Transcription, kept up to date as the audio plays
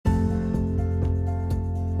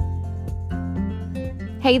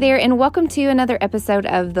Hey there, and welcome to another episode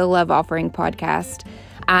of the Love Offering Podcast.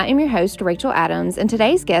 I am your host, Rachel Adams, and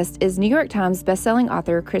today's guest is New York Times bestselling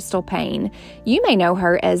author Crystal Paine. You may know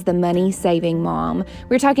her as the money-saving mom.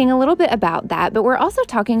 We're talking a little bit about that, but we're also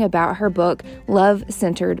talking about her book,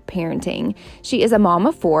 Love-Centered Parenting. She is a mom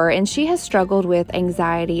of 4, and she has struggled with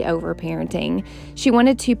anxiety over parenting. She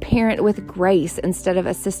wanted to parent with grace instead of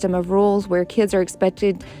a system of rules where kids are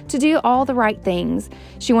expected to do all the right things.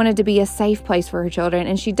 She wanted to be a safe place for her children,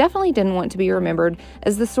 and she definitely didn't want to be remembered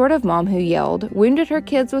as the sort of mom who yelled, wounded her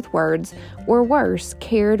kids with words, or worse,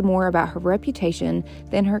 cared more about her reputation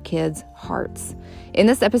than her kids' hearts. In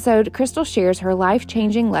this episode, Crystal shares her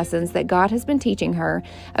life-changing lessons that God has been teaching her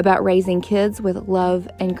about raising kids with love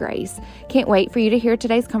and grace. Can't wait for you to hear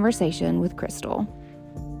today's conversation with Crystal.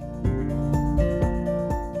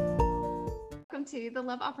 Welcome to the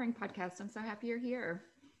Love Offering Podcast. I'm so happy you're here.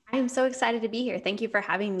 I am so excited to be here. Thank you for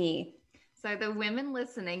having me. So the women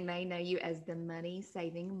listening may know you as the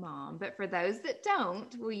money-saving mom, but for those that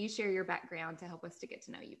don't, will you share your background to help us to get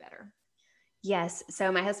to know you better? Yes.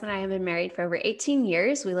 So my husband and I have been married for over 18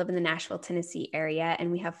 years. We live in the Nashville, Tennessee area,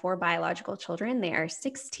 and we have 4 biological children. They are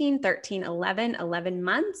 16, 13, 11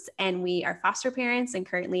 months, and we are foster parents and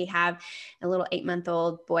currently have a little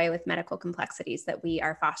 8-month-old boy with medical complexities that we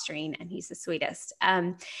are fostering, and he's the sweetest.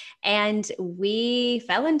 And we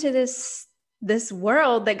fell into this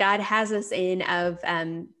world that God has us in of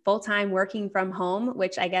full-time working from home,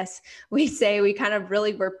 which I guess we say we kind of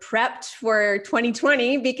really were prepped for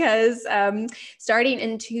 2020 because starting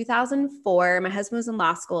in 2004, my husband was in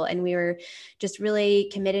law school and we were just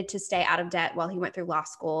really committed to stay out of debt while he went through law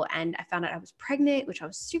school. And I found out I was pregnant, which I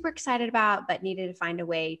was super excited about, but needed to find a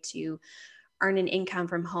way to earn an income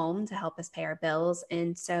from home to help us pay our bills.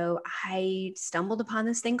 And so I stumbled upon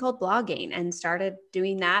this thing called blogging and started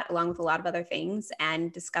doing that along with a lot of other things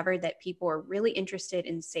and discovered that people were really interested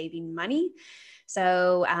in saving money.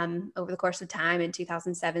 So over the course of time in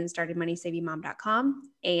 2007, started moneysavingmom.com,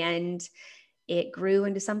 and it grew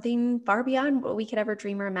into something far beyond what we could ever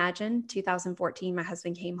dream or imagine. 2014, my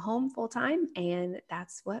husband came home full time, and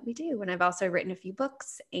that's what we do. And I've also written a few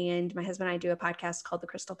books, and my husband and I do a podcast called The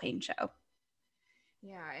Crystal Paine Show.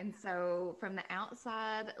 Yeah. And so from the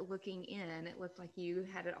outside looking in, it looked like you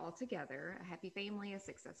had it all together: a happy family, a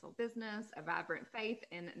successful business, a vibrant faith,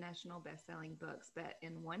 and national best-selling books. But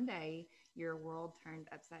in one day, your world turned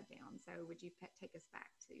upside down. So would you take us back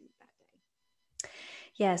to that day?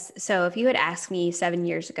 Yes. So if you had asked me 7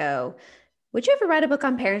 years ago, would you ever write a book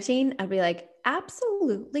on parenting? I'd be like,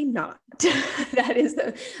 absolutely not. That is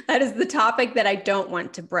the topic that I don't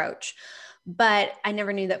want to broach. But I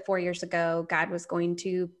never knew that 4 years ago, God was going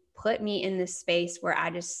to put me in this space where I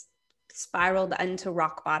just spiraled into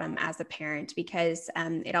rock bottom as a parent, because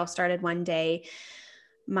it all started one day.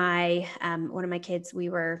 One of my kids,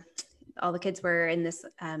 all the kids were in this,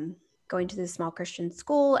 going to this small Christian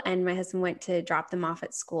school, and my husband went to drop them off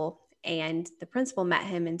at school. And the principal met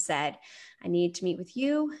him and said, I need to meet with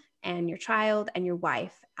you and your child and your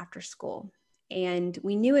wife after school. And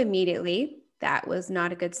we knew immediately that was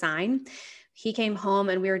not a good sign. He came home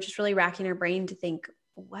and we were just really racking our brain to think,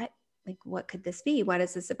 what could this be? What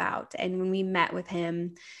is this about? And when we met with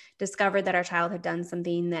him, discovered that our child had done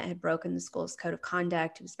something that had broken the school's code of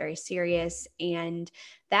conduct. It was very serious. And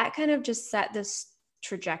that kind of just set this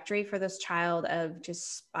trajectory for this child of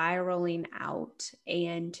just spiraling out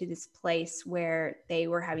and to this place where they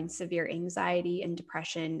were having severe anxiety and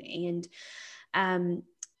depression. And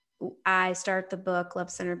I start the book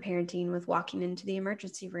Love-Centered Parenting with walking into the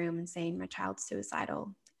emergency room and saying my child's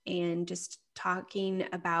suicidal, and just talking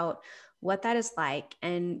about what that is like.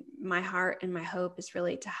 And my heart and my hope is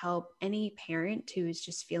really to help any parent who is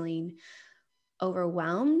just feeling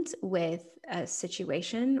overwhelmed with a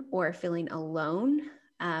situation or feeling alone,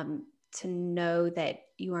 to know that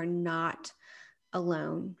you are not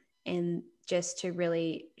alone, and just to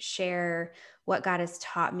really share what God has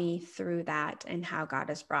taught me through that and how God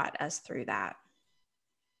has brought us through that.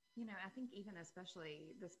 You know, I think even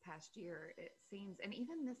especially this past year, it seems, and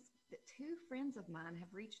even the 2 friends of mine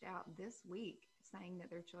have reached out this week saying that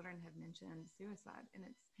their children have mentioned suicide. And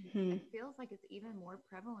it feels like it's even more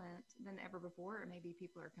prevalent than ever before, or maybe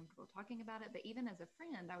people are comfortable talking about it. But even as a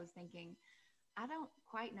friend, I was thinking, I don't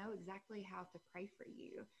quite know exactly how to pray for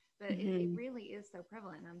you, but it really is so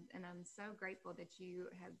prevalent. And I'm so grateful that you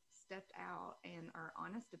have stepped out and are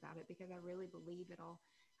honest about it, because I really believe it'll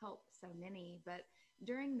help so many. But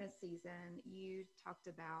during this season, you talked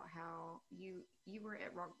about how you were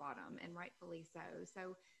at rock bottom, and rightfully so.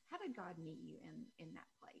 So how did God meet you in that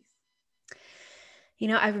place? You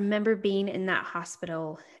know, I remember being in that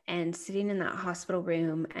hospital and sitting in that hospital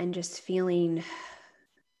room and just feeling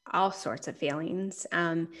all sorts of feelings.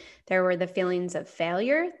 There were the feelings of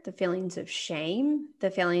failure, the feelings of shame,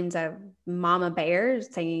 the feelings of mama bear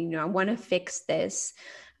saying, I want to fix this.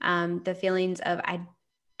 The feelings of, I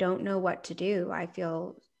don't know what to do. I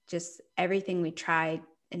feel just everything we tried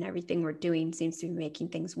and everything we're doing seems to be making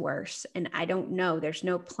things worse. And I don't know, there's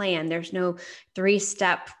no plan. There's no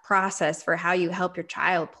 3-step process for how you help your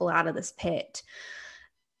child pull out of this pit.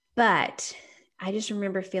 But I just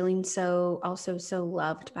remember feeling so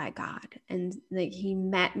loved by God, and like he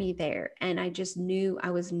met me there, and I just knew I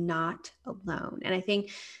was not alone. And I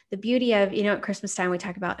think the beauty of, at Christmas time, we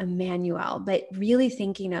talk about Emmanuel, but really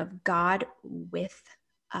thinking of God with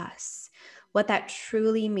us, what that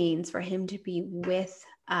truly means for him to be with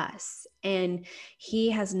us. And he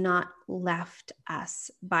has not left us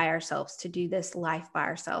by ourselves to do this life by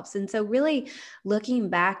ourselves. And so really looking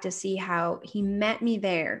back to see how he met me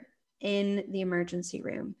there in the emergency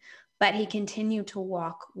room, but he continued to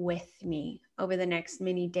walk with me over the next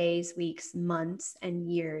many days, weeks, months,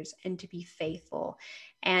 and years, and to be faithful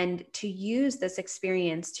and to use this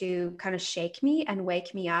experience to kind of shake me and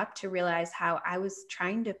wake me up to realize how I was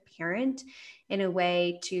trying to parent in a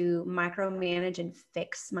way to micromanage and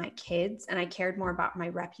fix my kids. And I cared more about my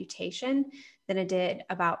reputation than I did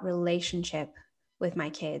about relationship with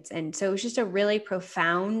my kids. And so it was just a really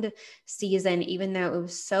profound season. Even though it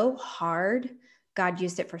was so hard, God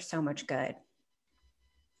used it for so much good.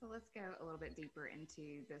 So let's go a little bit deeper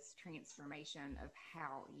into this transformation of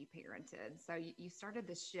how you parented. So you started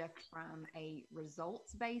the shift from a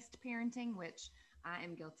results-based parenting, which I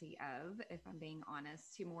am guilty of, if I'm being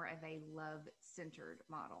honest, to more of a love-centered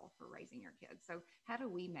model for raising your kids. So how do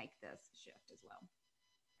we make this shift as well?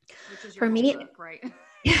 Which is your for me, book, right?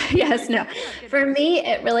 Yes, no. For me,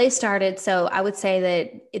 it really started. So I would say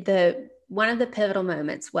that one of the pivotal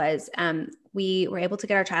moments was we were able to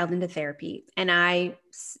get our child into therapy. And I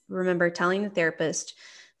remember telling the therapist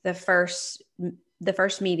the first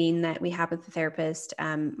meeting that we had with the therapist,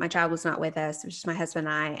 my child was not with us. It was just my husband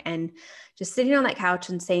and I, and just sitting on that couch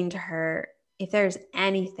and saying to her, if there's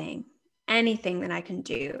anything that I can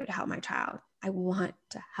do to help my child, I want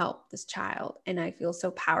to help this child. And I feel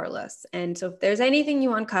so powerless. And so if there's anything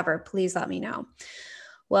you uncover, please let me know.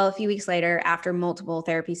 Well, a few weeks later, after multiple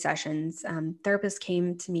therapy sessions, therapist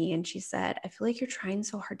came to me and she said, I feel like you're trying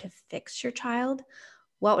so hard to fix your child.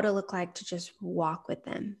 What would it look like to just walk with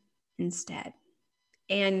them instead?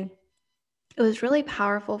 And it was really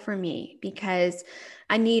powerful for me because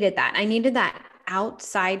I needed that. I needed that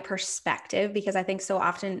outside perspective, because I think so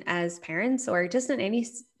often as parents, or just in any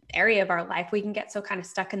area of our life, we can get so kind of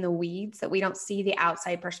stuck in the weeds that we don't see the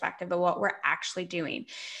outside perspective of what we're actually doing.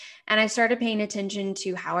 And I started paying attention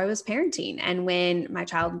to how I was parenting. And when my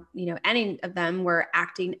child, any of them were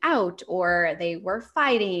acting out, or they were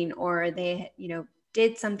fighting, or they,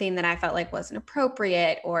 did something that I felt like wasn't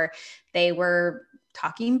appropriate, or they were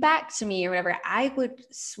talking back to me or whatever, I would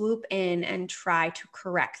swoop in and try to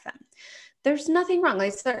correct them. There's nothing wrong.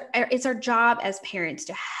 It's our job as parents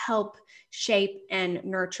to help shape and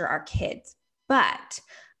nurture our kids. But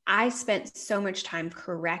I spent so much time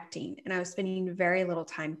correcting, and I was spending very little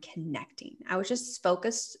time connecting. I was just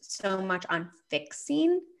focused so much on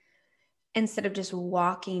fixing instead of just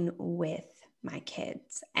walking with my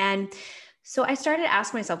kids. And so I started to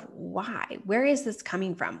ask myself, why? Where is this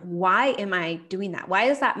coming from? Why am I doing that? Why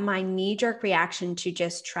is that my knee-jerk reaction to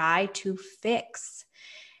just try to fix?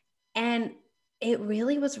 And it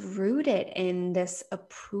really was rooted in this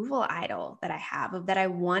approval idol that I have, of that I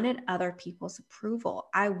wanted other people's approval.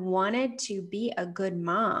 I wanted to be a good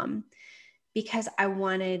mom because I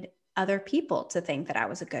wanted other people to think that I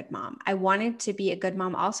was a good mom. I wanted to be a good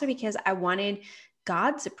mom also because I wanted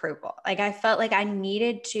God's approval. Like I felt like I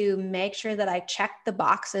needed to make sure that I checked the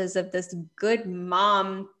boxes of this good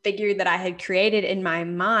mom figure that I had created in my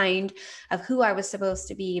mind of who I was supposed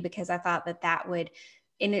to be, because I thought that would,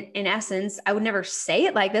 in essence, I would never say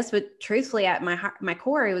it like this, but truthfully at my heart, my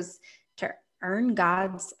core, it was to earn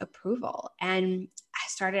God's approval. And I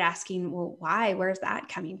started asking, well, why? Where's that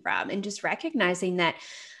coming from? And just recognizing that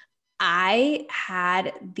I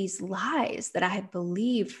had these lies that I had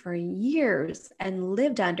believed for years and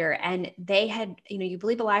lived under, and they had, you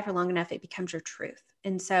believe a lie for long enough, it becomes your truth.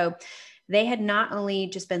 And so they had not only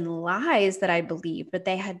just been lies that I believed, but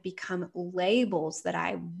they had become labels that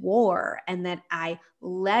I wore and that I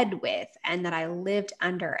led with and that I lived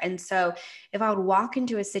under. And so if I would walk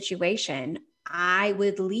into a situation, I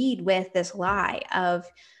would lead with this lie of,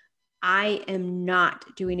 I am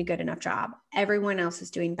not doing a good enough job. Everyone else is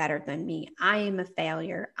doing better than me. I am a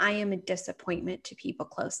failure. I am a disappointment to people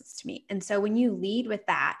closest to me. And so when you lead with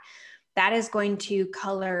that, that is going to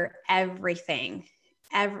color everything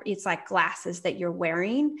it's like glasses that you're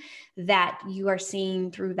wearing that you are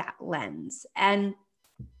seeing through that lens. And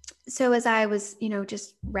so as I was,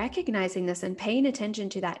 just recognizing this and paying attention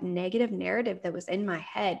to that negative narrative that was in my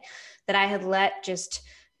head, that I had let just,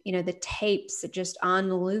 the tapes just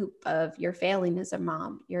on loop of you're failing as a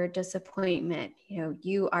mom, you're a disappointment,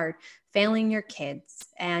 you are failing your kids.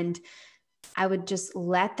 And I would just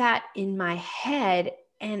let that in my head.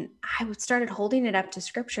 And I would started holding it up to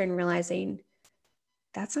scripture and realizing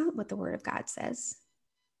that's not what the word of God says.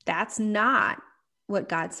 That's not what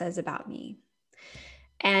God says about me.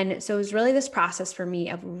 And so it was really this process for me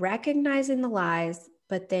of recognizing the lies,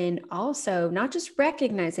 but then also not just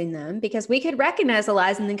recognizing them, because we could recognize the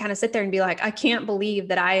lies and then kind of sit there and be like, I can't believe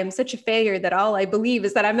that I am such a failure, that all I believe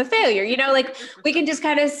is that I'm a failure. Like we can just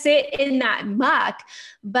kind of sit in that muck,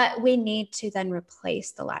 but we need to then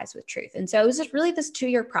replace the lies with truth. And so it was just really this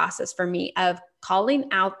 2-year process for me of calling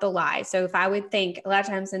out the lie. So if I would think a lot of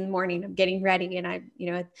times in the morning, I'm getting ready and I,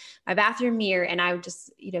 my bathroom mirror, and I would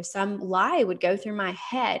just, some lie would go through my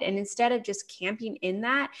head. And instead of just camping in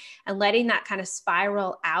that and letting that kind of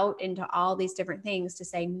spiral out into all these different things, to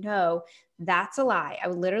say, no, that's a lie. I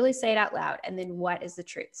would literally say it out loud. And then what is the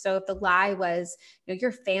truth? So if the lie was,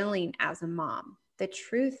 you're failing as a mom, the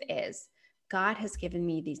truth is God has given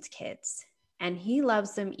me these kids and he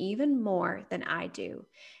loves them even more than I do.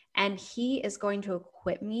 And he is going to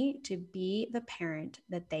equip me to be the parent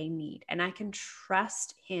that they need. And I can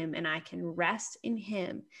trust him and I can rest in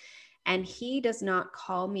him. And he does not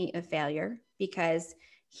call me a failure, because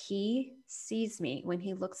he sees me. When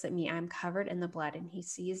he looks at me, I'm covered in the blood, and he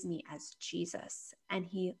sees me as Jesus, and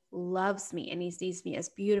he loves me, and he sees me as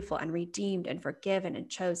beautiful and redeemed and forgiven and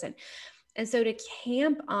chosen. And so to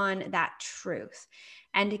camp on that truth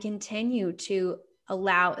and to continue to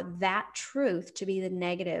allow that truth to be the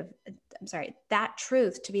that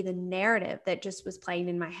truth to be the narrative that just was playing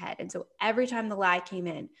in my head. And so every time the lie came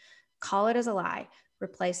in, call it as a lie,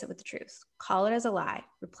 replace it with the truth. Call it as a lie,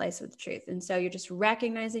 replace it with the truth. And so you're just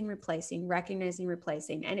recognizing, replacing.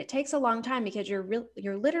 And it takes a long time, because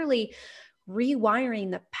you're literally rewiring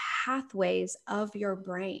the pathways of your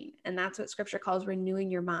brain. And that's what scripture calls renewing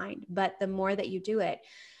your mind. But the more that you do it,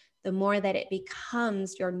 the more that it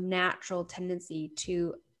becomes your natural tendency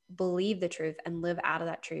to believe the truth and live out of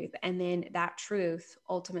that truth. And then that truth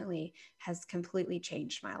ultimately has completely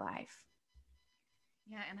changed my life.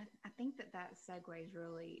 Yeah, and I think that segues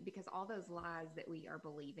really, because all those lies that we are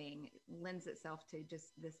believing lends itself to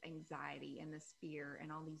just this anxiety and this fear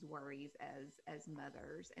and all these worries as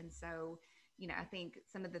mothers. And so, I think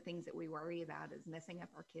some of the things that we worry about is messing up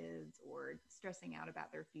our kids or stressing out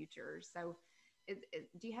about their futures. So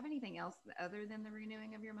do you have anything else other than the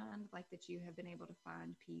renewing of your mind, like that you have been able to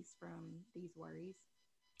find peace from these worries?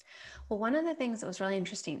 Well, one of the things that was really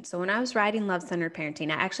interesting. So when I was writing Love Centered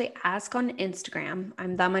Parenting, I actually asked on Instagram,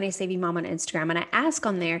 I'm the Money Saving Mom on Instagram, and I ask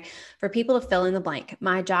on there for people to fill in the blank.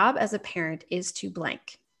 My job as a parent is to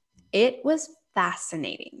blank. It was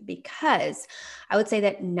fascinating, because I would say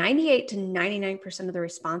that 98 to 99% of the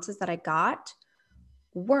responses that I got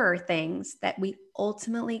were things that we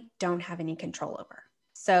ultimately don't have any control over.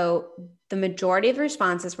 So the majority of the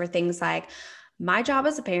responses were things like, my job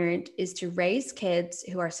as a parent is to raise kids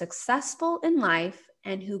who are successful in life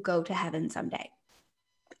and who go to heaven someday.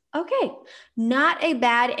 Okay, not a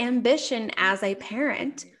bad ambition as a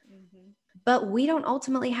parent, but we don't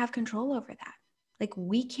ultimately have control over that. Like,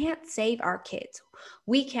 we can't save our kids.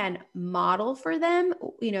 We can model for them.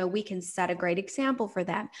 We can set a great example for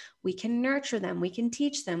them. We can nurture them. We can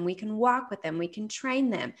teach them. We can walk with them. We can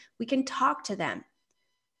train them. We can talk to them,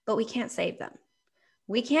 but we can't save them.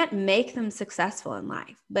 We can't make them successful in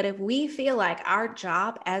life. But if we feel like our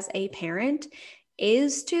job as a parent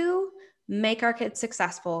is to make our kids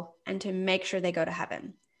successful and to make sure they go to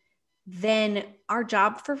heaven, then our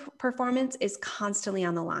job for performance is constantly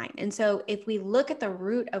on the line. And so if we look at the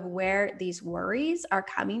root of where these worries are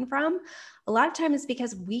coming from, a lot of times it's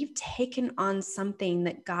because we've taken on something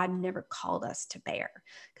that God never called us to bear,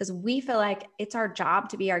 because we feel like it's our job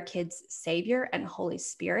to be our kids' Savior and Holy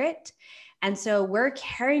Spirit. And so we're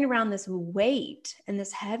carrying around this weight and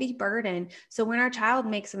this heavy burden. So when our child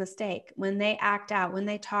makes a mistake, when they act out, when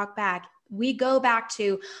they talk back, we go back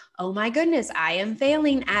to, oh my goodness, I am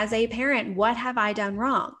failing as a parent. What have I done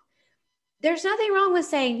wrong? There's nothing wrong with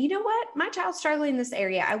saying, you know what, my child's struggling in this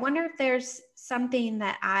area. I wonder if there's something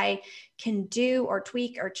that I can do or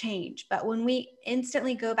tweak or change. But when we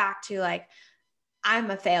instantly go back to like, I'm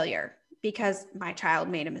a failure because my child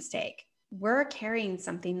made a mistake, we're carrying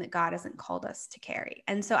something that God hasn't called us to carry.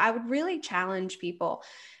 And so I would really challenge people,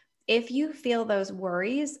 if you feel those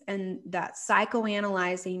worries and that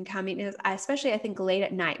psychoanalyzing coming, especially I think late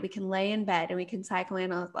at night, we can lay in bed and we can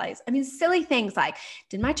psychoanalyze. I mean, silly things like,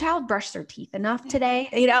 did my child brush their teeth enough today?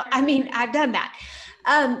 I mean, I've done that.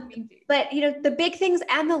 But the big things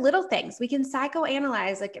and the little things, we can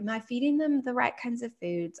psychoanalyze. Like, am I feeding them the right kinds of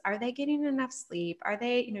foods? Are they getting enough sleep? Are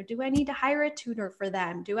they, do I need to hire a tutor for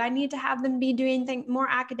them? Do I need to have them be doing more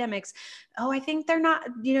academics? Oh, I think they're not,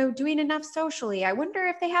 doing enough socially. I wonder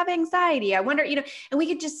if they have anxiety. I wonder, and we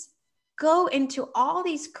could just go into all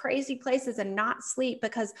these crazy places and not sleep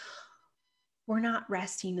because we're not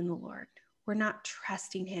resting in the Lord. We're not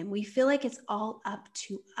trusting him. We feel like it's all up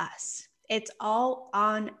to us. It's all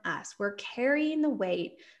on us. We're carrying the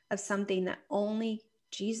weight of something that only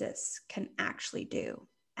Jesus can actually do.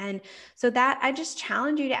 And so that I just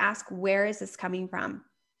challenge you to ask, where is this coming from?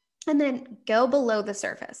 And then go below the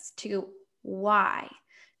surface to why.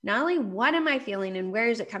 Not only what am I feeling and where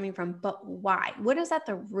is it coming from, but why? What is at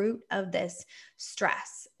the root of this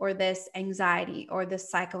stress or this anxiety or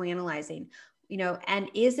this psychoanalyzing? And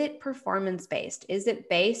is it performance based? Is it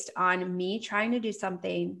based on me trying to do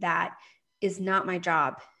something that is not my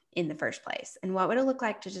job in the first place? And what would it look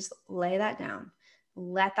like to just lay that down,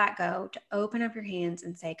 let that go, to open up your hands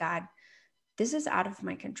and say, God, this is out of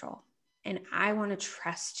my control. And I want to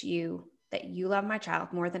trust you that you love my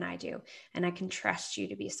child more than I do. And I can trust you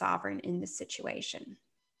to be sovereign in this situation.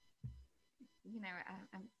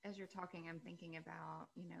 As you're talking, I'm thinking about,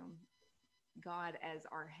 God as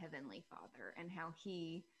our heavenly Father and how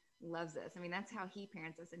he loves us. I mean, that's how he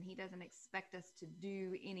parents us, and he doesn't expect us to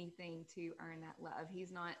do anything to earn that love.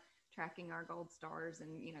 He's not tracking our gold stars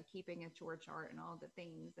and, keeping a chore chart and all the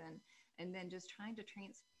things. And then just trying to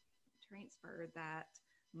transfer that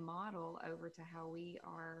model over to how we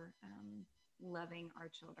are loving our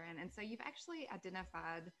children. And so you've actually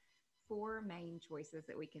identified 4 main choices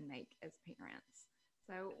that we can make as parents.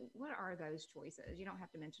 So what are those choices? You don't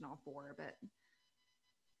have to mention all 4, but.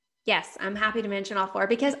 Yes, I'm happy to mention all 4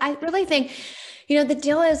 because I really think, the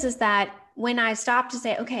deal is that when I stop to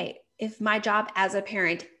say, okay, if my job as a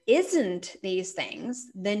parent isn't these things,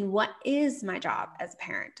 then what is my job as a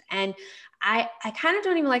parent? And I kind of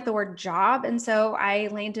don't even like the word job. And so I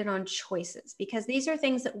landed on choices because these are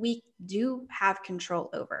things that we do have control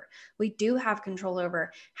over. We do have control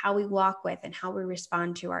over how we walk with and how we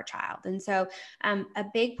respond to our child. And so a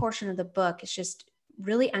big portion of the book is just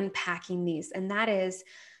really unpacking these. And that is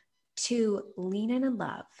to lean in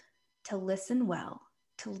love, to listen well,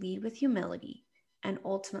 to lead with humility, and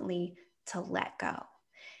ultimately to let go.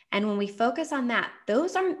 And when we focus on that,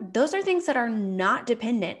 those are things that are not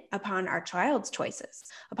dependent upon our child's choices,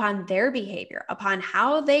 upon their behavior, upon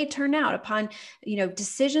how they turn out, upon,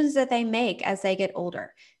 decisions that they make as they get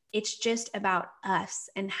older. It's just about us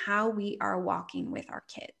and how we are walking with our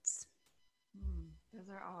kids. Those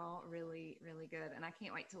are all really, really good. And I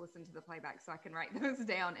can't wait to listen to the playback so I can write those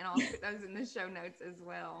down, and I'll put those in the show notes as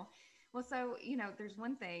well. Well, so, there's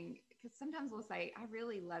one thing, because sometimes we'll say, I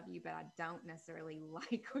really love you, but I don't necessarily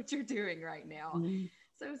like what you're doing right now. Mm-hmm.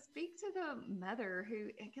 So speak to the mother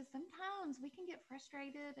because sometimes we can get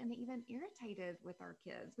frustrated and even irritated with our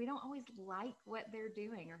kids. We don't always like what they're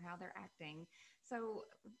doing or how they're acting. So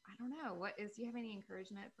I don't know, do you have any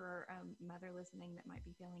encouragement for a mother listening that might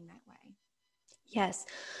be feeling that way? Yes.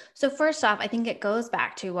 So first off, I think it goes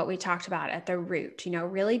back to what we talked about at the root,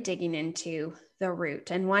 really digging into the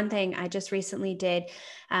root. And one thing I just recently did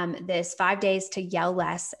this 5 days to yell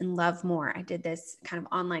less and love more. I did this kind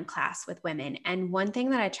of online class with women. And one thing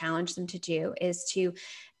that I challenged them to do is to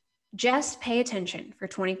just pay attention for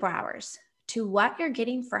 24 hours to what you're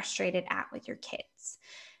getting frustrated at with your kids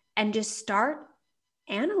and just start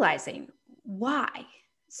analyzing why.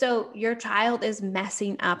 So your child is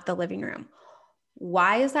messing up the living room.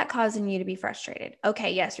 Why is that causing you to be frustrated?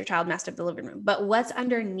 Okay, yes, your child messed up the living room, but what's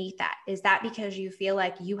underneath that? Is that because you feel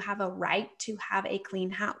like you have a right to have a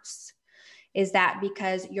clean house? Is that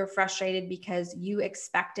because you're frustrated because you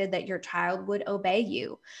expected that your child would obey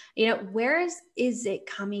you? Where is it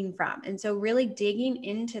coming from? And so really digging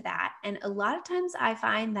into that. And a lot of times I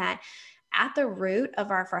find that at the root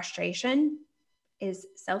of our frustration is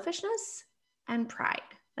selfishness and pride.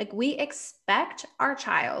 Like we expect our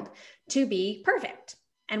child to be perfect.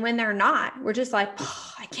 And when they're not, we're just like,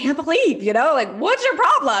 oh, I can't believe, what's your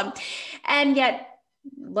problem? And yet,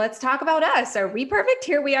 let's talk about us. Are we perfect?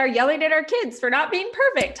 Here we are yelling at our kids for not being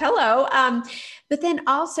perfect. Hello. But then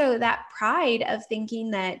also that pride of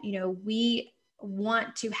thinking that, we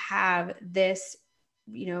want to have this,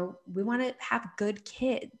 we want to have good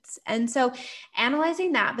kids. And so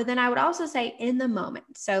analyzing that, but then I would also say in the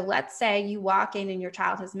moment. So let's say you walk in and your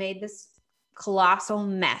child has made this colossal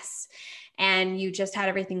mess and you just had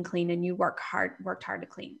everything clean and you worked hard to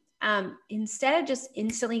clean. Instead of just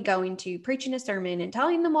instantly going to preaching a sermon and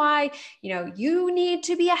telling them why, you need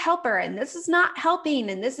to be a helper and this is not helping.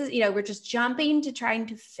 And this is, we're just jumping to trying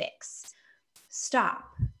to fix. Stop,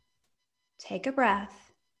 take a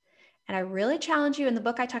breath. And I really challenge you, in the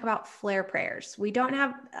book, I talk about flare prayers. We don't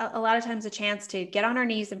have a lot of times a chance to get on our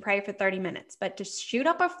knees and pray for 30 minutes, but to shoot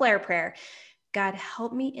up a flare prayer. God,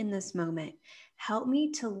 help me in this moment. Help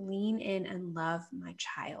me to lean in and love my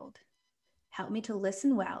child. Help me to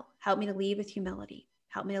listen well. Help me to lead with humility.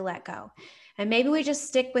 Help me to let go. And maybe we just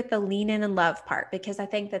stick with the lean in and love part, because I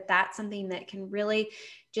think that that's something that can really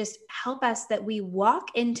just help us, that we walk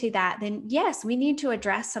into that. Then yes, we need to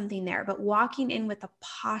address something there, but walking in with a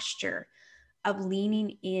posture of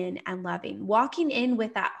leaning in and loving, walking in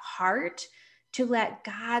with that heart to let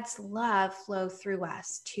God's love flow through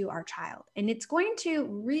us to our child. And it's going to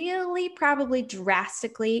really probably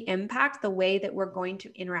drastically impact the way that we're going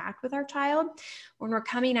to interact with our child when we're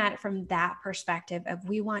coming at it from that perspective of,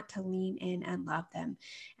 we want to lean in and love them.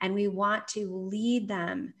 And we want to lead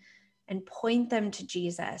them and point them to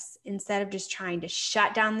Jesus instead of just trying to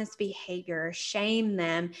shut down this behavior, shame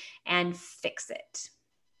them, and fix it.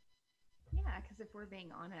 Yeah, because if we're being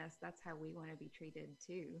honest, that's how we want to be treated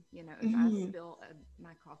too. If I spill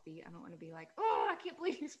my coffee, I don't want to be like, oh, I can't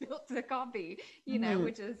believe you spilled the coffee,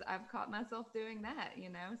 which is, I've caught myself doing that,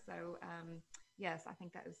 So yes, I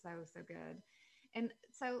think that is so, so good. And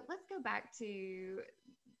so let's go back to,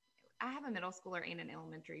 I have a middle schooler and an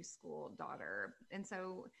elementary school daughter. And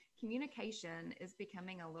so communication is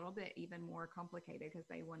becoming a little bit even more complicated because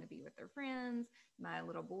they want to be with their friends. My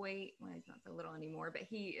little boy, well, he's not so little anymore, but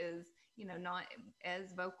he is, not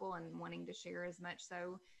as vocal and wanting to share as much.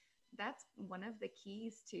 So that's one of the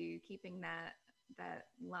keys to keeping that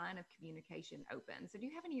line of communication open. So do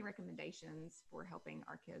you have any recommendations for helping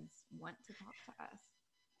our kids want to talk to us?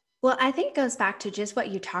 Well, I think it goes back to just what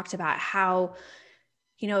you talked about, how,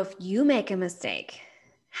 if you make a mistake,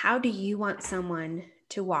 how do you want someone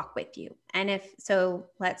to walk with you? And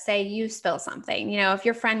let's say you spill something, if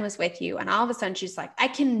your friend was with you and all of a sudden she's like, I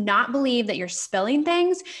cannot believe that you're spilling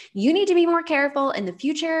things. You need to be more careful in the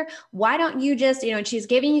future. Why don't you just, and she's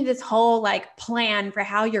giving you this whole plan for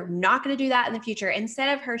how you're not going to do that in the future,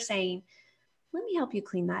 instead of her saying, let me help you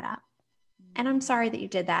clean that up. And I'm sorry that you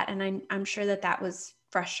did that. And I'm sure that was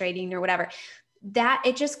frustrating or whatever.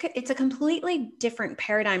 It's a completely different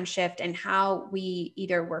paradigm shift in how we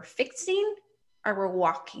either we're fixing or we're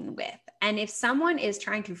walking with. And if someone is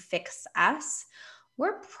trying to fix us,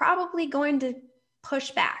 we're probably going to push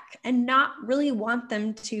back and not really want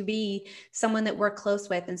them to be someone that we're close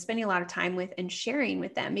with and spending a lot of time with and sharing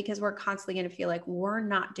with them, because we're constantly going to feel like we're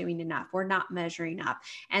not doing enough. We're not measuring up,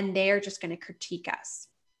 and they're just going to critique us.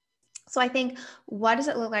 So I think, what does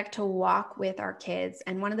it look like to walk with our kids?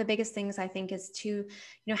 And one of the biggest things I think is to,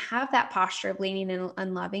 have that posture of leaning in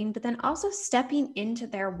and loving, but then also stepping into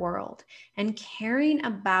their world and caring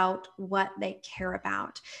about what they care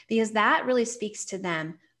about, because that really speaks to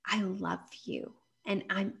them. I love you. And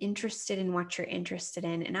I'm interested in what you're interested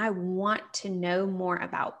in. And I want to know more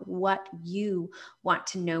about what you want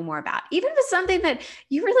to know more about, even if it's something that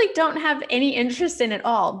you really don't have any interest in at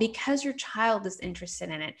all, because your child is interested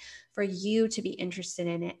in it, for you to be interested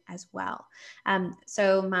in it as well.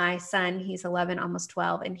 So my son, he's 11, almost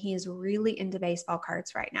 12, and he is really into baseball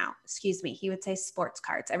cards right now. Excuse me. He would say sports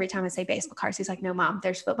cards. Every time I say baseball cards, he's like, no, Mom,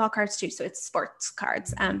 there's football cards too. So it's sports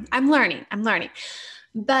cards. I'm learning.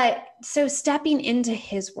 But so stepping into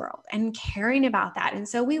his world and caring about that. And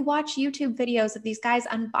so we watch YouTube videos of these guys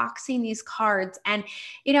unboxing these cards. And,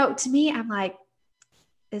 to me, I'm like,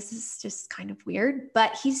 this is just kind of weird,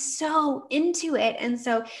 but he's so into it. And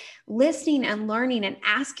so listening and learning and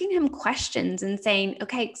asking him questions and saying,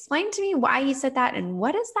 okay, explain to me why he said that. And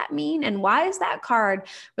what does that mean? And why is that card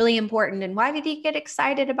really important? And why did he get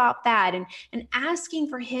excited about that? And asking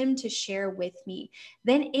for him to share with me.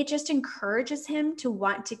 Then it just encourages him to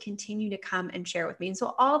want to continue to come and share with me. And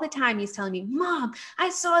so all the time he's telling me, Mom, I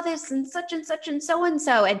saw this and such and such and so and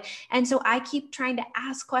so. And so I keep trying to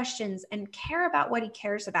ask questions and care about what he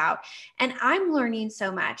cares about. And I'm learning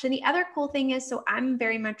so much. And the other cool thing is, so I'm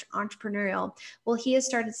very much entrepreneurial. Well, he has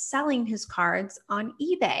started selling his cards on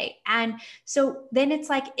eBay. And so then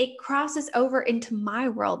it's like it crosses over into my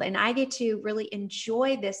world, and I get to really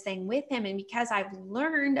enjoy this thing with him. And because I've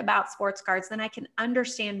learned about sports cards, then I can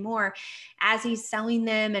understand more as he's selling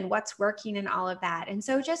them and what's working and all of that. And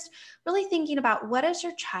so just really thinking about, what is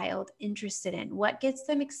your child interested in? What gets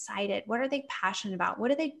them excited? What are they passionate about? What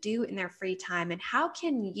do they do in their free time? And how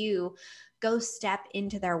can you go step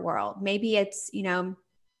into their world? Maybe it's,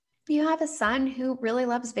 you have a son who really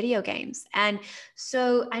loves video games. And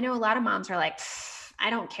so I know a lot of moms are like, I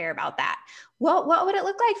don't care about that. Well, what would it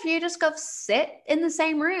look like for you to just go sit in the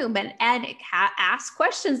same room and ask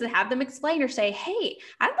questions and have them explain, or say, hey,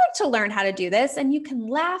 I'd like to learn how to do this. And you can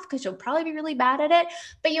laugh because you'll probably be really bad at it,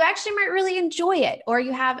 but you actually might really enjoy it. Or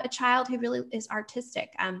you have a child who really is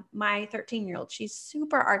artistic. My 13-year-old, she's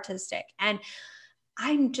super artistic. And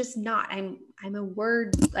I'm just not, I'm a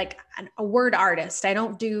word artist. I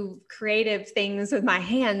don't do creative things with my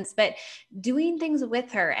hands, but doing things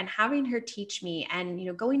with her and having her teach me and,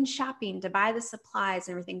 going shopping to buy the supplies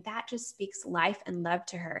and everything, that just speaks life and love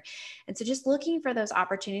to her. And so just looking for those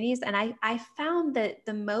opportunities. And I found that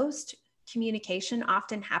the most communication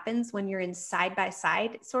often happens when you're in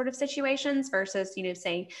side-by-side sort of situations versus,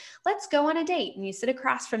 saying, let's go on a date, and you sit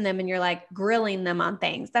across from them and you're like grilling them on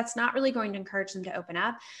things. That's not really going to encourage them to open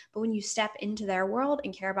up. But when you step into their world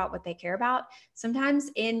and care about what they care about,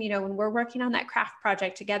 sometimes when we're working on that craft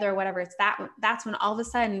project together or whatever, it's that's when all of a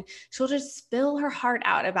sudden she'll just spill her heart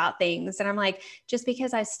out about things. And I'm like, just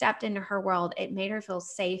because I stepped into her world, it made her feel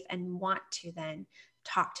safe and want to then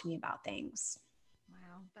talk to me about things.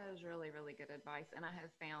 That is really, really good advice. And I have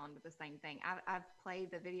found the same thing. I've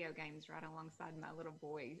played the video games right alongside my little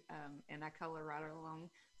boy, and I color right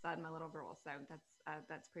alongside my little girl. So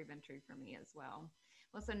that's proven true for me as well.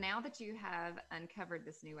 Well, so now that you have uncovered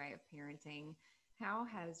this new way of parenting, how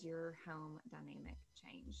has your home dynamic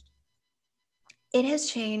changed? It has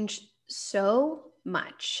changed so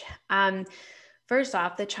much. First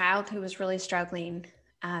off, the child who was really struggling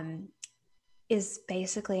is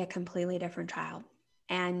basically a completely different child.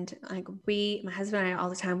 And like my husband and I all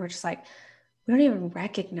the time, we're just like, we don't even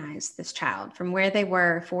recognize this child from where they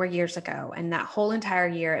were 4 years ago. And that whole entire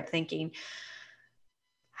year of thinking,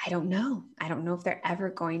 I don't know if they're ever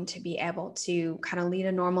going to be able to kind of lead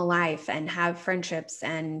a normal life and have friendships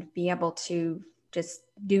and be able to just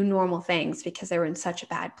do normal things because they were in such a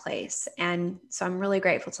bad place. And so I'm really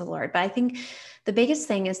grateful to the Lord. But I think the biggest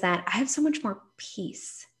thing is that I have so much more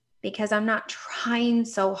peace because I'm not trying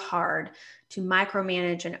so hard to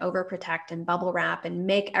micromanage and overprotect and bubble wrap and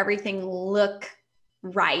make everything look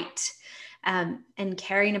right, and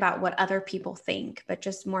caring about what other people think, but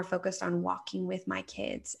just more focused on walking with my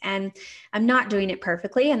kids. And I'm not doing it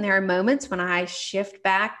perfectly. And there are moments when I shift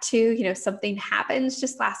back to, something happens.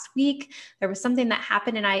 Just last week, there was something that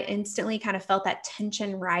happened and I instantly kind of felt that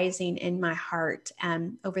tension rising in my heart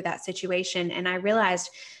over that situation. And I realized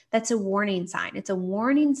that's a warning sign. It's a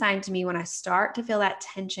warning sign to me when I start to feel that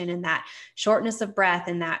tension and that shortness of breath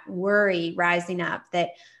and that worry rising up, that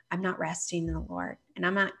I'm not resting in the Lord and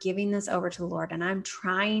I'm not giving this over to the Lord, and I'm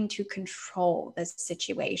trying to control this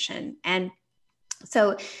situation. And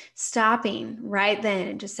so stopping right then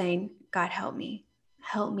and just saying, God, help me.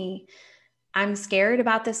 I'm scared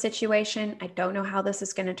about this situation. I don't know how this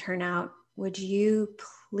is going to turn out. Would you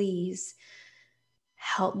please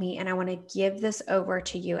help me? And I want to give this over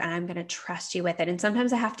to you, and I'm going to trust you with it. And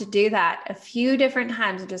sometimes I have to do that a few different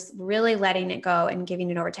times, just really letting it go and giving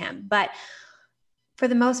it over to him. But for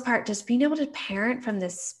the most part, just being able to parent from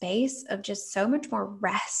this space of just so much more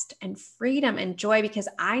rest and freedom and joy, because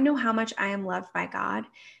I know how much I am loved by God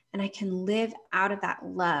and I can live out of that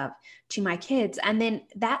love to my kids. And then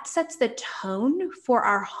that sets the tone for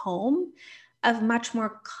our home of much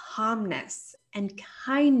more calmness and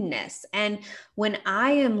kindness. And when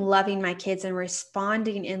I am loving my kids and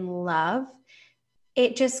responding in love,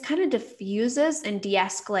 it just kind of diffuses and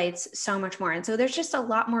de-escalates so much more. And so there's just a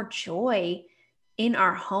lot more joy in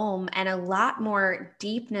our home and a lot more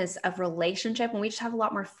deepness of relationship. And we just have a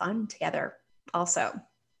lot more fun together also.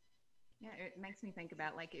 Yeah, it makes me think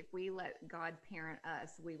about, like, if we let God parent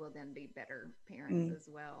us, we will then be better parents as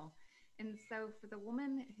well. And so for the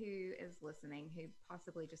woman who is listening, who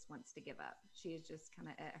possibly just wants to give up, she is just kind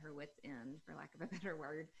of at her wit's end, for lack of a better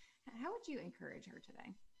word, how would you encourage her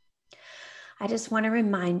today? I just want to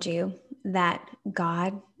remind you that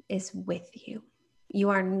God is with you. You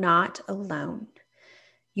are not alone.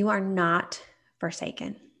 You are not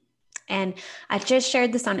forsaken. And I just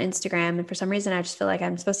shared this on Instagram, and for some reason, I just feel like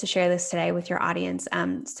I'm supposed to share this today with your audience.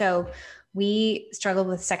 So we struggled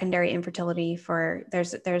with secondary infertility for,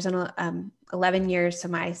 there's an 11 years. So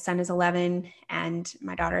my son is 11 and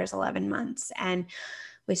my daughter is 11 months. And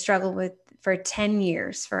we struggled with for 10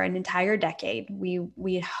 years, for an entire decade.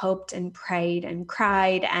 We hoped and prayed and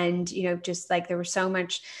cried, and, just like there was so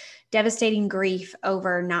much devastating grief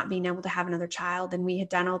over not being able to have another child. And we had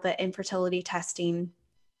done all the infertility testing,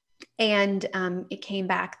 and it came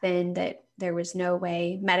back then that there was no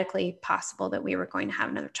way medically possible that we were going to have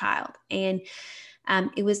another child. And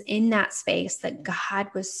it was in that space that God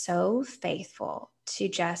was so faithful to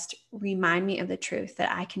just remind me of the truth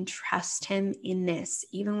that I can trust him in this,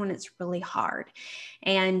 even when it's really hard.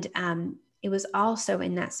 And it was also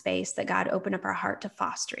in that space that God opened up our heart to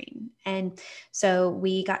fostering. And so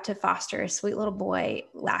we got to foster a sweet little boy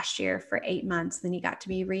last year for 8 months. Then he got to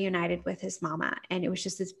be reunited with his mama. And it was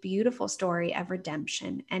just this beautiful story of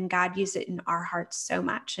redemption. And God used it in our hearts so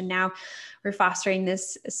much. And now we're fostering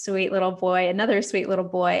this sweet little boy, another sweet little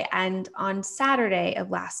boy. And on Saturday of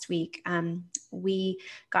last week, we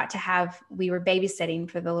were babysitting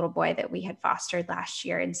for the little boy that we had fostered last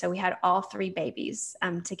year. And so we had all 3 babies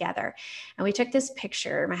together. And we took this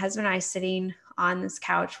picture, my husband and I sitting on this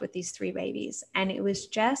couch with these 3 babies. And it was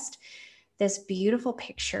just this beautiful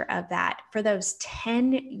picture of that for those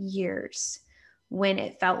 10 years when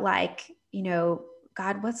it felt like,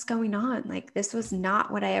 God, what's going on? Like, this was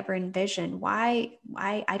not what I ever envisioned. Why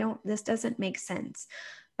this doesn't make sense.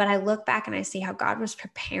 But I look back and I see how God was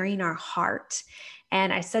preparing our heart.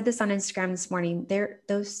 And I said this on Instagram this morning,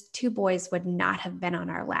 those 2 boys would not have been on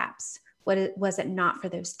our laps. Was it not for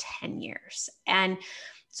those 10 years? And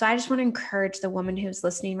so I just want to encourage the woman who's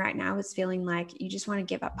listening right now, who's feeling like you just want to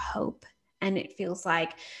give up hope. And it feels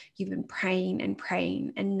like you've been praying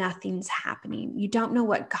and nothing's happening. You don't know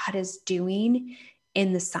what God is doing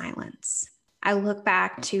in the silence. I look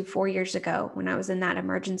back to 4 years ago when I was in that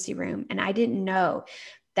emergency room, and I didn't know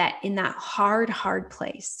that in that hard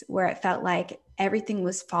place where it felt like everything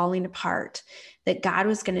was falling apart, that God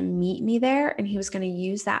was going to meet me there, and he was going to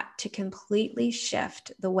use that to completely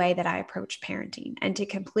shift the way that I approach parenting and to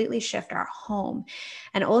completely shift our home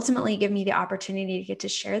and ultimately give me the opportunity to get to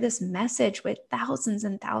share this message with thousands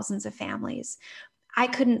and thousands of families. I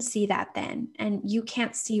couldn't see that then, and you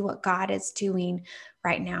can't see what God is doing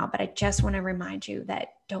right now, but I just want to remind you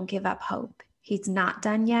that don't give up hope. He's not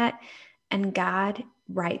done yet, and God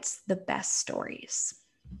writes the best stories.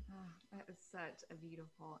 Oh, that is such a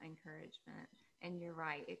beautiful encouragement. And you're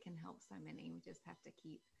right, it can help so many. We just have to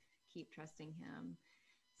keep trusting him.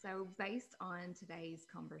 So based on today's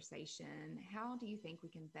conversation, how do you think we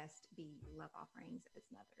can best be love offerings as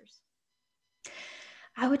mothers?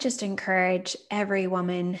 I would just encourage every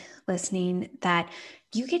woman listening that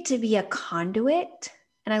you get to be a conduit.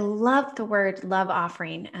 And I love the word love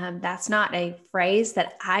offering. That's not a phrase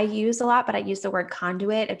that I use a lot, but I use the word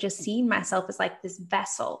conduit of just seeing myself as like this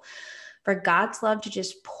vessel for God's love to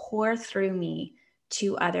just pour through me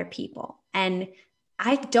to other people. And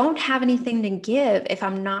I don't have anything to give if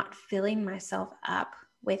I'm not filling myself up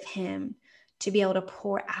with him to be able to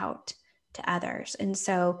pour out to others. And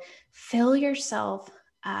so fill yourself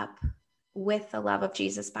up with the love of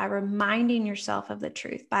Jesus by reminding yourself of the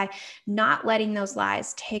truth, by not letting those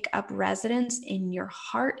lies take up residence in your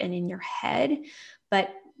heart and in your head,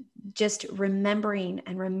 but just remembering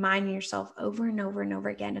and reminding yourself over and over and over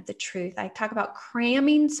again of the truth. I talk about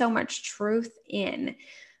cramming so much truth in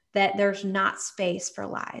that there's not space for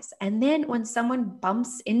lies. And then when someone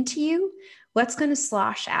bumps into you, what's going to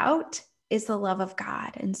slosh out is the love of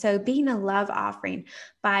God. And so being a love offering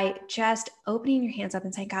by just opening your hands up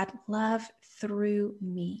and saying, God, love through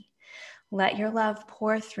me. Let your love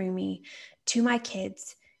pour through me to my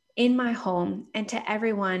kids, in my home, and to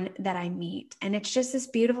everyone that I meet. And it's just this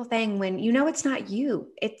beautiful thing when it's not you,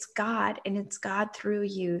 it's God, and it's God through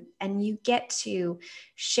you. And you get to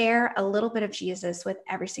share a little bit of Jesus with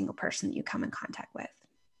every single person that you come in contact with.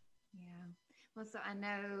 Well, so I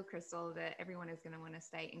know, Crystal, that everyone is going to want to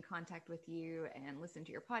stay in contact with you and listen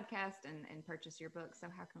to your podcast and purchase your book. So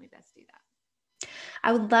how can we best do that?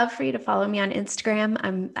 I would love for you to follow me on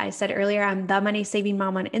Instagram. I said earlier, I'm the Money Saving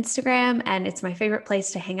Mom on Instagram, and it's my favorite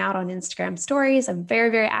place to hang out on Instagram stories. I'm very,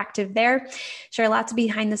 very active there. Share lots of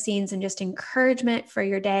behind the scenes and just encouragement for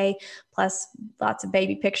your day, plus lots of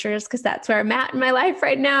baby pictures, because that's where I'm at in my life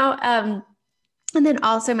right now. And then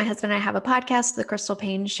also my husband and I have a podcast, The Crystal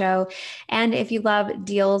Paine Show. And if you love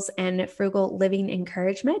deals and frugal living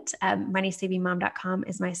encouragement, moneysavingmom.com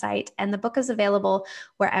is my site. And the book is available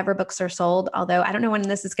wherever books are sold. Although I don't know when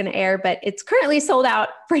this is going to air, but it's currently sold out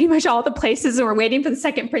pretty much all the places. And we're waiting for the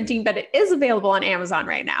second printing, but it is available on Amazon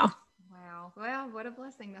right now. Wow. Well, what a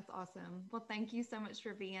blessing. That's awesome. Well, thank you so much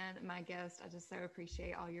for being my guest. I just so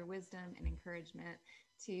appreciate all your wisdom and encouragement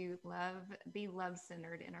to be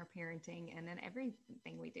love-centered in our parenting and in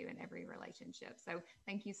everything we do in every relationship. So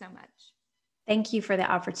thank you so much. Thank you for the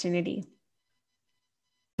opportunity.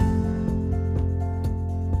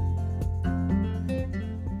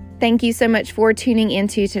 Thank you so much for tuning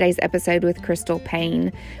into today's episode with Crystal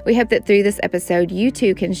Paine. We hope that through this episode, you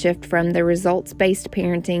too can shift from the results-based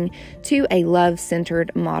parenting to a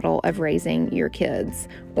love-centered model of raising your kids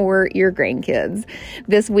or your grandkids.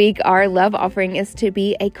 This week, our love offering is to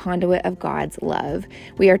be a conduit of God's love.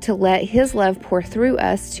 We are to let His love pour through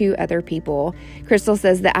us to other people. Crystal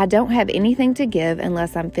says that I don't have anything to give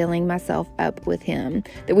unless I'm filling myself up with Him,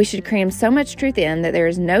 that we should cram so much truth in that there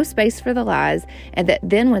is no space for the lies, and that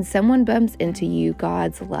then when someone bumps into you,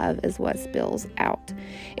 God's love is what spills out.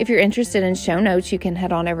 If you're interested in show notes, you can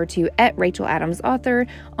head on over to @RachelAdamsAuthor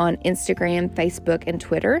on Instagram, Facebook, and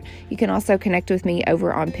Twitter. You can also connect with me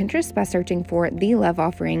over on Pinterest by searching for The Love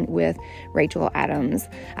Offering with Rachel Adams.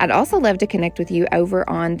 I'd also love to connect with you over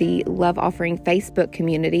on the Love Offering Facebook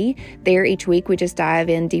community. There each week we just dive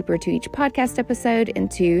in deeper to each podcast episode,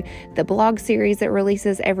 into the blog series that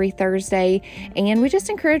releases every Thursday, and we just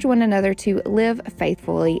encourage one another to live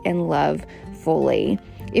faithfully and love fully.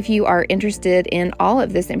 If you are interested in all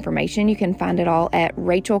of this information, you can find it all at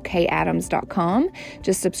rachelkadams.com.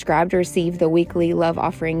 Just subscribe to receive the weekly Love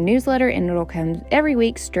Offering newsletter, and it'll come every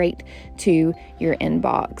week straight to your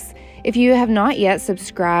inbox. If you have not yet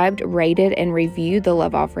subscribed, rated, and reviewed the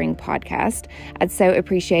Love Offering podcast, I'd so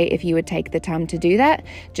appreciate if you would take the time to do that,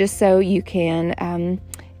 just so you can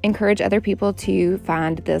encourage other people to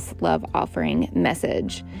find this love offering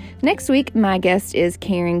message. Next week, my guest is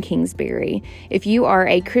Karen Kingsbury. If you are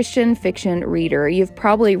a Christian fiction reader, you've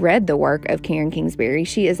probably read the work of Karen Kingsbury.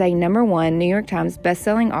 She is a #1 New York Times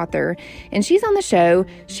bestselling author, and she's on the show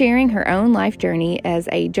sharing her own life journey as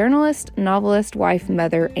a journalist, novelist, wife,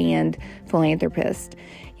 mother, and philanthropist.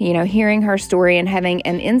 You know, hearing her story and having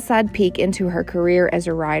an inside peek into her career as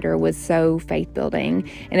a writer was so faith-building.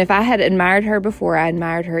 And if I had admired her before, I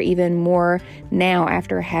admired her even more now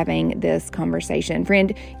after having this conversation.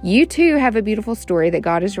 Friend, you too have a beautiful story that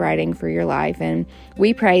God is writing for your life. And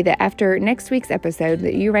we pray that after next week's episode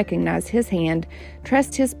that you recognize His hand,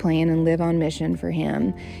 trust His plan, and live on mission for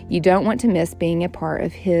Him. You don't want to miss being a part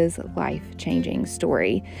of His life-changing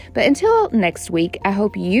story. But until next week, I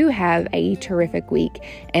hope you have a terrific week.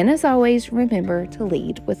 And as always, remember to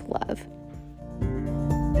lead with love.